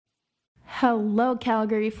Hello,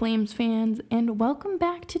 Calgary Flames fans, and welcome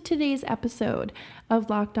back to today's episode of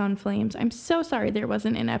Locked On Flames. I'm so sorry there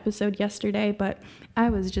wasn't an episode yesterday, but I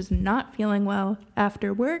was just not feeling well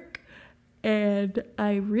after work, and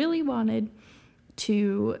I really wanted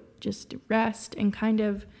to just rest and kind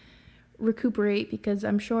of recuperate because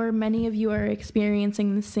I'm sure many of you are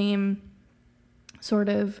experiencing the same sort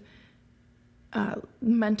of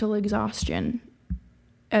mental exhaustion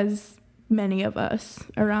as many of us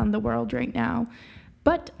around the world right now.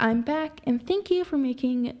 But I'm back, and thank you for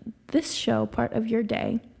making this show part of your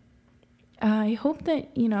day. I hope that,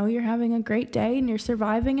 you're having a great day and you're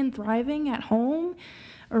surviving and thriving at home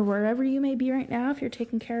or wherever you may be right now, if you're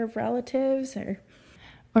taking care of relatives or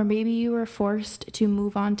maybe you were forced to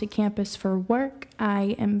move on to campus for work.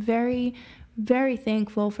 I am very, very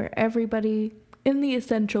thankful for everybody in the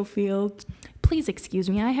essential fields. Please excuse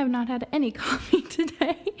me, I have not had any coffee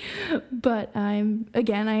today, but I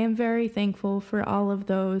am very thankful for all of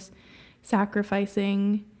those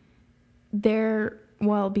sacrificing their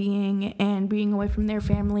well-being and being away from their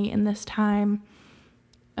family in this time.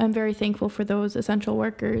 I'm very thankful for those essential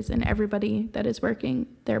workers and everybody that is working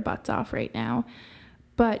their butts off right now.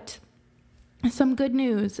 But some good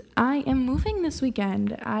news, I am moving this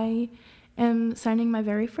weekend. I am signing my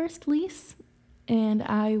very first lease, and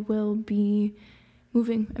I will be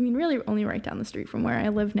moving, really only right down the street from where I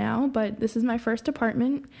live now, but this is my first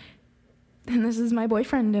apartment, and this is my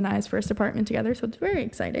boyfriend and I's first apartment together, so it's very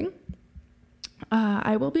exciting.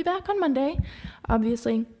 I will be back on Monday,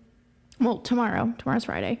 obviously. Well, tomorrow's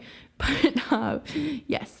Friday, but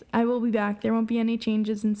yes, I will be back. There won't be any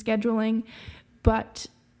changes in scheduling, but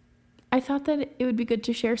I thought that it would be good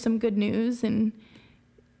to share some good news and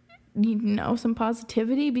some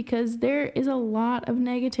positivity, because there is a lot of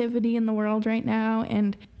negativity in the world right now,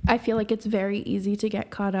 and I feel like it's very easy to get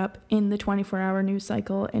caught up in the 24-hour news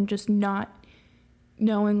cycle and just not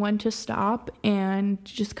knowing when to stop and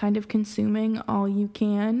just kind of consuming all you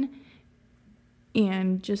can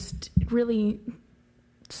and just really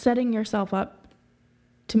setting yourself up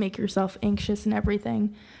to make yourself anxious and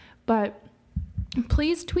everything. But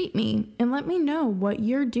please tweet me and let me know what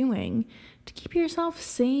you're doing to keep yourself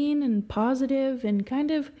sane and positive and kind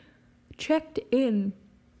of checked in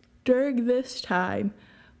during this time.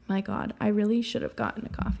 My God, I really should have gotten a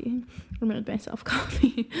coffee. I made myself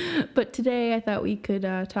coffee. But today I thought we could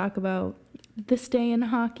talk about this day in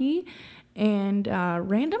hockey and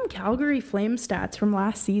random Calgary Flames stats from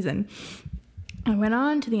last season. I went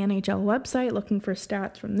on to the NHL website looking for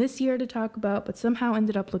stats from this year to talk about, but somehow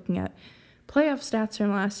ended up looking at playoff stats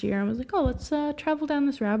from last year. I was like, let's travel down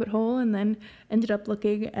this rabbit hole, and then ended up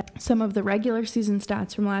looking at some of the regular season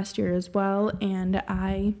stats from last year as well, and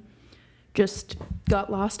I just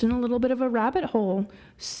got lost in a little bit of a rabbit hole.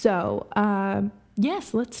 So,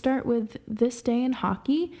 yes, let's start with this day in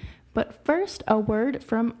hockey, but first, a word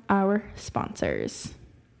from our sponsors.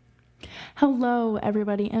 Hello,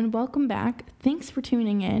 everybody, and welcome back. Thanks for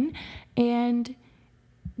tuning in, and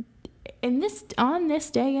on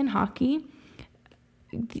this day in hockey,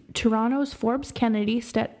 Toronto's Forbes Kennedy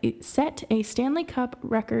set a Stanley Cup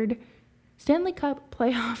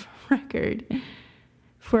playoff record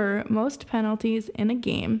for most penalties in a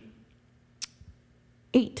game,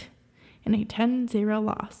 8, in a 10-0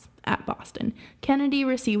 loss at Boston. Kennedy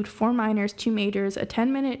received 4 minors, 2 majors, a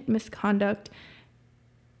 10-minute misconduct,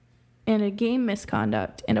 and a game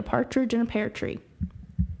misconduct, and a partridge in a pear tree.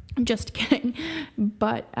 Just kidding,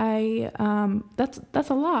 but that's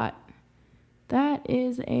a lot. That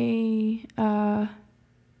is a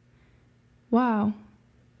wow.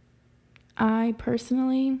 I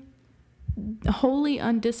personally, wholly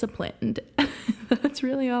undisciplined. That's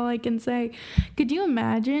really all I can say. Could you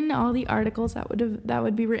imagine all the articles that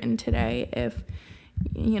would be written today if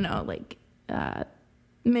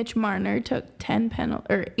Mitch Marner took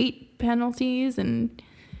 8 penalties and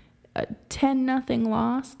a 10-0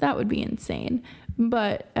 loss? That would be insane.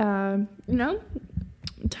 But time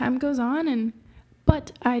goes on,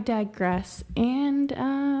 but I digress, and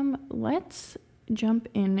let's jump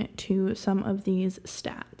into some of these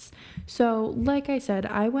stats. So, like I said,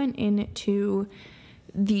 I went into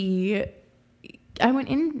the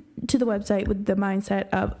website with the mindset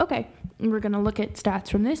of, okay, we're going to look at stats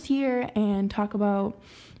from this year and talk about,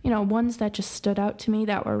 ones that just stood out to me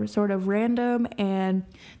that were sort of random, and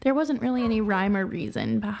there wasn't really any rhyme or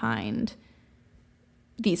reason behind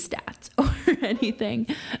these stats or anything.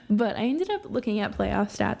 But I ended up looking at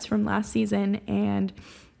playoff stats from last season and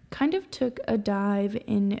kind of took a dive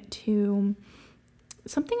into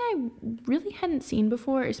something I really hadn't seen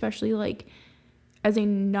before, especially as a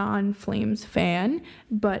non-Flames fan,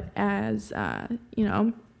 but as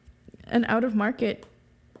an out-of-market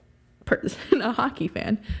person, a hockey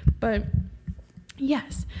fan. But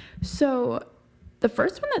yes, so the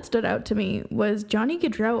first one that stood out to me was Johnny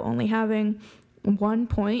Gaudreau only having 1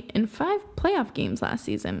 point in 5 playoff games last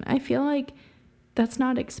season. I feel like that's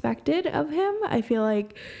not expected of him. I feel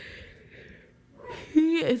like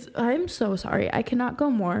I'm so sorry. I cannot go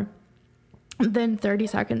more than 30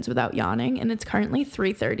 seconds without yawning, and it's currently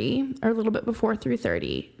 3:30 or a little bit before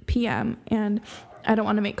 3:30 p.m. and I don't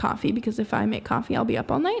want to make coffee because if I make coffee I'll be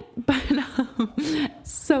up all night. But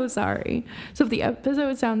so sorry. So if the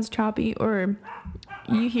episode sounds choppy or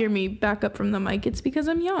you hear me back up from the mic, it's because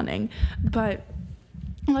I'm yawning. But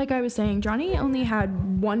like I was saying, Johnny only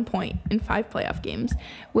had 1 point in 5 playoff games,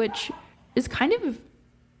 which is kind of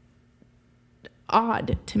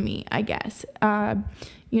odd to me, I guess.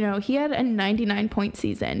 He had a 99-point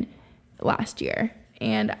season last year,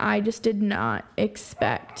 and I just did not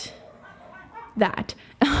expect that.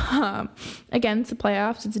 Again, it's the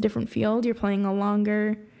playoffs. It's a different field. You're playing a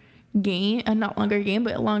longer game, not longer game,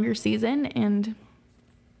 but a longer season, and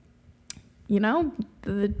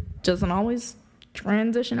it doesn't always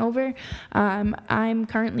transition over. I'm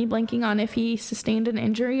currently blanking on if he sustained an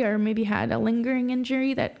injury or maybe had a lingering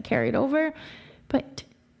injury that carried over. But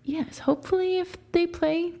yes, hopefully if they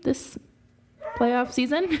play this playoff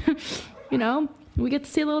season, we get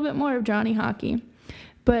to see a little bit more of Johnny hockey.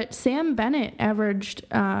 But Sam Bennett averaged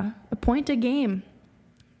a point a game.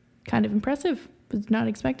 Kind of impressive. Was not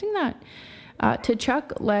expecting that.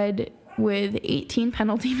 Tkachuk led with 18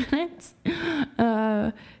 penalty minutes.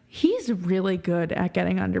 He's really good at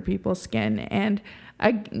getting under people's skin, and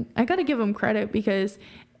I got to give him credit because,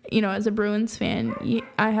 as a Bruins fan,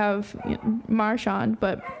 I have Marchand,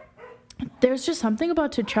 but there's just something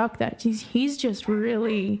about Tkachuk that he's just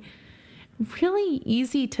really, really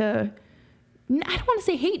easy to, I don't want to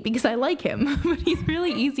say hate because I like him, but he's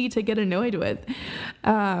really easy to get annoyed with.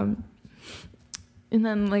 And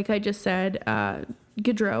then, like I just said,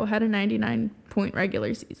 Gaudreau had a 99-point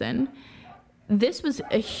regular season. This was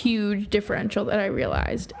a huge differential that I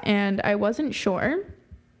realized, and I wasn't sure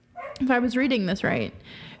if I was reading this right,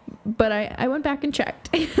 but I went back and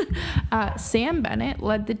checked. Sam Bennett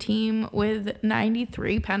led the team with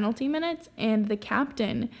 93 penalty minutes, and the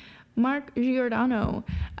captain, Mark Giordano,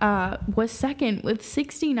 was second with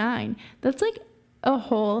 69. That's like a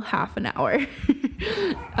whole half an hour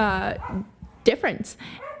difference,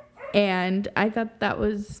 and I thought that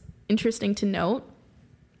was interesting to note.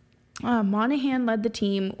 Monahan led the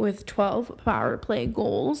team with 12 power play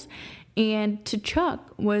goals, and Tkachuk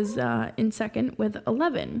was in second with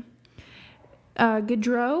 11.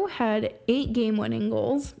 Gaudreau had 8 game-winning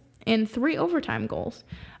goals and 3 overtime goals.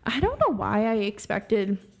 I don't know why I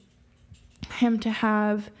expected him to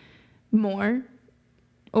have more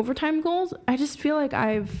overtime goals. I just feel like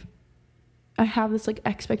I have this like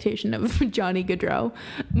expectation of Johnny Gaudreau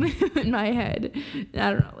in my head.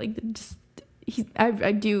 I don't know, like just.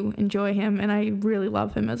 I do enjoy him, and I really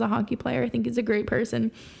love him as a hockey player. I think he's a great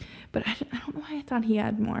person, but I don't know why I thought he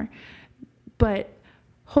had more. But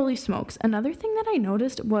holy smokes, another thing that I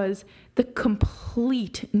noticed was the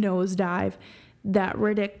complete nosedive that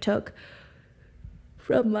Rittich took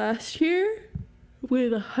from last year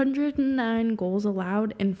with 109 goals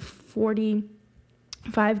allowed in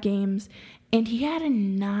 45 games, and he had a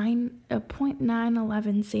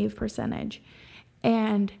 .911 save percentage,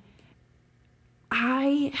 and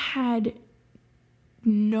I had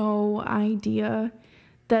no idea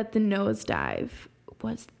that the nosedive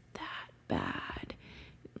was that bad.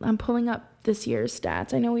 I'm pulling up this year's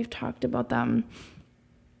stats. I know we've talked about them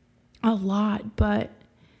a lot, but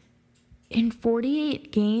in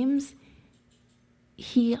 48 games,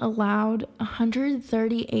 he allowed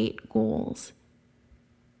 138 goals.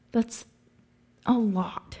 That's a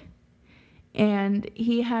lot. And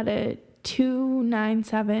he had a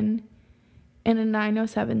 .297 and a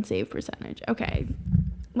 .907 save percentage. Okay,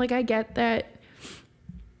 like I get that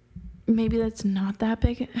maybe that's not that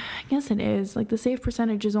big. I guess it is. Like the save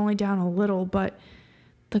percentage is only down a little, but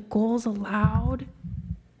the goals allowed,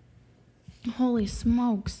 holy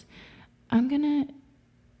smokes. That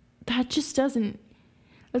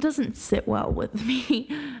doesn't sit well with me.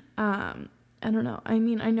 I don't know. I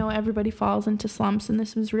mean, I know everybody falls into slumps, and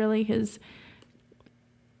this was really his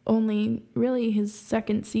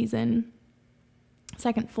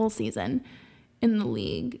second full season in the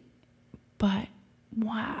league, but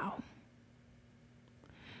wow.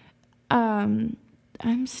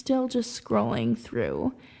 I'm still just scrolling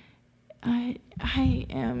through. I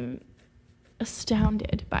am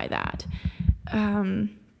astounded by that.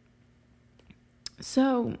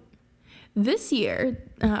 So this year,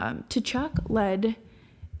 Tkachuk led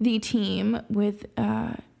the team with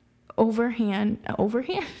overtime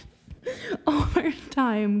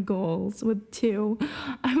goals with 2.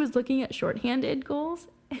 I was looking at shorthanded goals,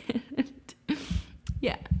 and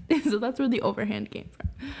yeah, so that's where the overhand came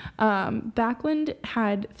from. Backlund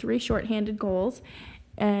had 3 shorthanded goals,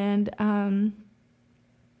 and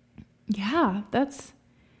yeah, that's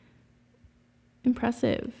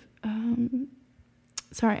impressive.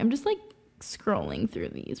 Sorry, I'm just like scrolling through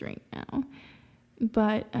these right now,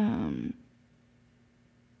 but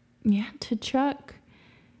yeah, Tkachuk.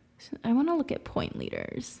 I want to look at point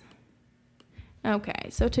leaders.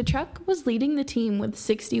 Okay, so Tkachuk was leading the team with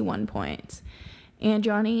 61 points, and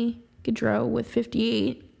Johnny Gaudreau with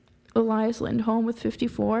 58, Elias Lindholm with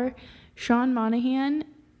 54, Sean Monahan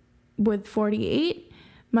with 48,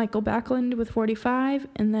 Michael Backlund with 45,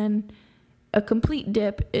 and then a complete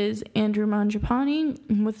dip is Andrew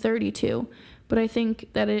Mangiapane with 32. But I think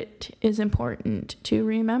that it is important to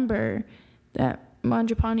remember that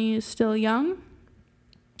Mangiapane is still young,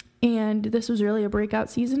 and this was really a breakout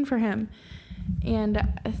season for him. And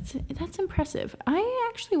that's impressive. I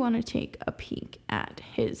actually want to take a peek at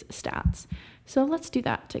his stats. So let's do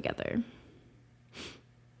that together.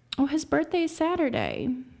 Oh, his birthday is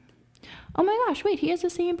Saturday. Oh my gosh, wait, he has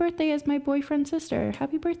the same birthday as my boyfriend's sister.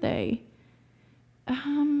 Happy birthday.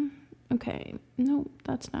 Okay, no,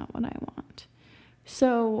 that's not what I want.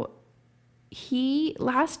 So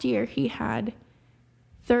last year he had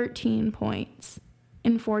 13 points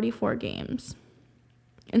in 44 games.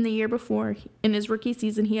 In the year before, in his rookie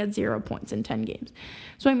season, he had 0 points in 10 games.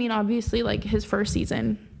 So, I mean, obviously, like, his first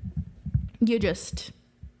season, that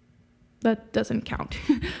doesn't count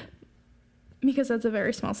because that's a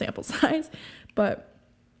very small sample size. But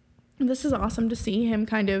this is awesome to see him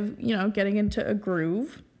kind of, getting into a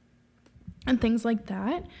groove and things like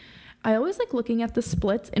that. I always like looking at the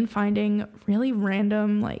splits and finding really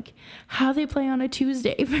random, like, how they play on a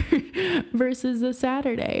Tuesday versus a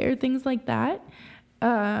Saturday or things like that.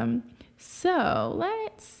 So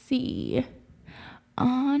let's see.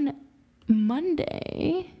 On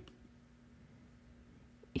Monday,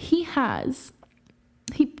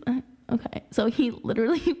 so he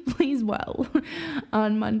literally plays well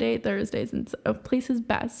on Monday, Thursdays, and plays his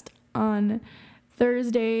best on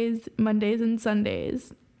Thursdays, Mondays, and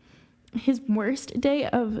Sundays. His worst day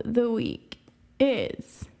of the week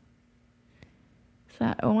is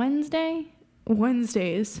that a Wednesday?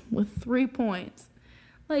 Wednesdays with 3 points.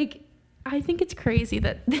 Like, I think it's crazy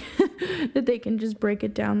that that they can just break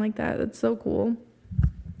it down like that. That's so cool.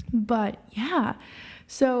 But yeah,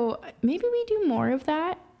 so maybe we do more of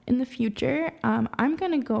that in the future. I'm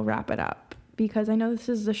going to go wrap it up because I know this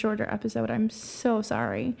is a shorter episode. I'm so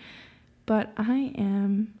sorry, but I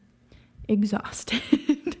am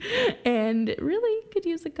exhausted and really could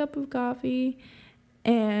use a cup of coffee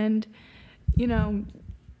and,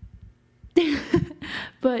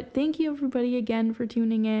 but thank you everybody again for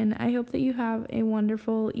tuning in. I hope that you have a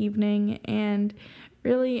wonderful evening and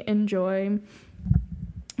really enjoy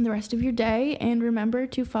the rest of your day. And remember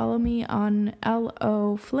to follow me on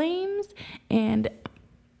LO Flames and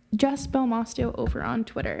Jess Belmosto over on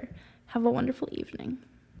Twitter. Have a wonderful evening.